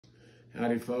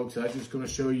Howdy folks, I was just going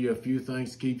to show you a few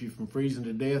things to keep you from freezing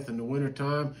to death in the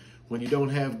wintertime when you don't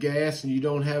have gas and you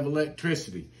don't have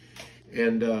electricity.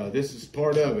 And this is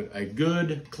part of it. A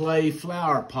good clay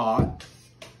flower pot,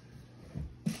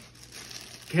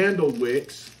 candle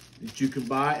wicks that you can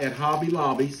buy at Hobby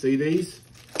Lobby. See these?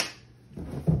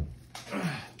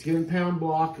 10-pound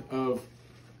block of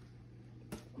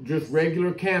just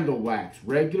regular candle wax,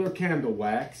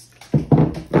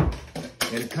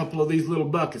 and a couple of these little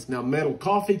buckets. Now, metal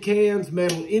coffee cans,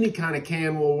 metal, any kind of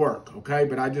can will work, okay?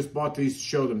 But I just bought these to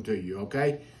show them to you,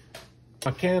 okay?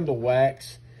 My candle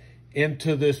wax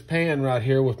into this pan right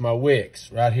here with my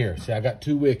wicks, right here. See, I got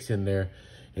 2 wicks in there.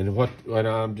 And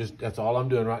that's all I'm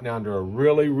doing right now under a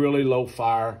really, really low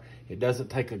fire. It doesn't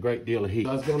take a great deal of heat.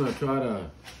 I was gonna try to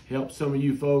help some of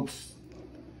you folks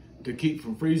to keep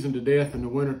from freezing to death in the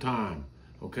wintertime.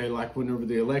 Okay, like whenever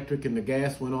the electric and the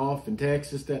gas went off in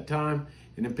Texas that time,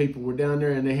 and then people were down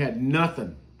there and they had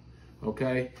nothing,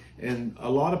 okay? And a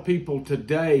lot of people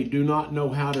today do not know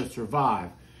how to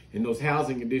survive in those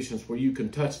housing conditions where you can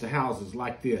touch the houses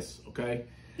like this, okay?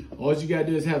 All you gotta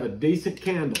do is have a decent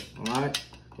candle, all right?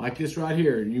 Like this right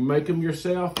here. You make them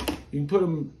yourself. You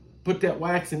can put that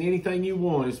wax in anything you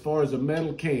want as far as a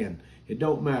metal can. It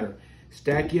don't matter.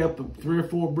 Stack you up 3 or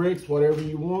 4 bricks, whatever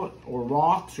you want, or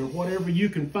rocks, or whatever you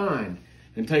can find.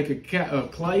 And take a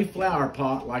clay flower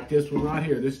pot like this one right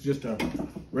here. This is just a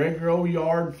regular old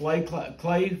yard clay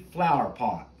flower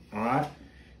pot, all right?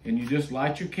 And you just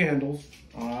light your candles,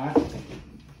 all right?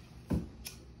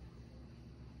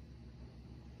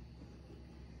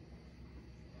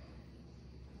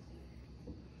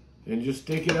 And just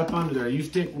stick it up under there. You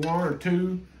stick 1 or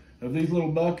 2 of these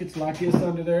little buckets like this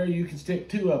under there. You can stick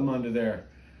 2 of them under there.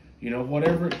 You know,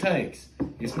 whatever it takes.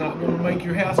 It's not going to make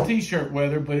your house t-shirt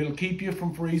weather, but it'll keep you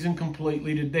from freezing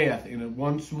completely to death in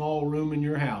one small room in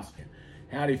your house.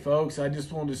 Howdy, folks. I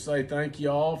just wanted to say thank you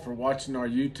all for watching our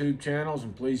YouTube channels,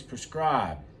 and please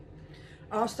subscribe.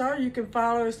 Also, you can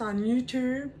follow us on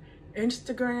YouTube,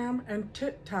 Instagram, and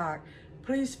TikTok.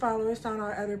 Please follow us on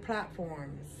our other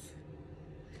platforms.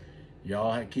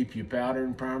 Y'all keep your powder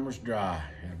and primers dry.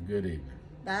 Have a good evening.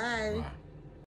 Bye. Bye.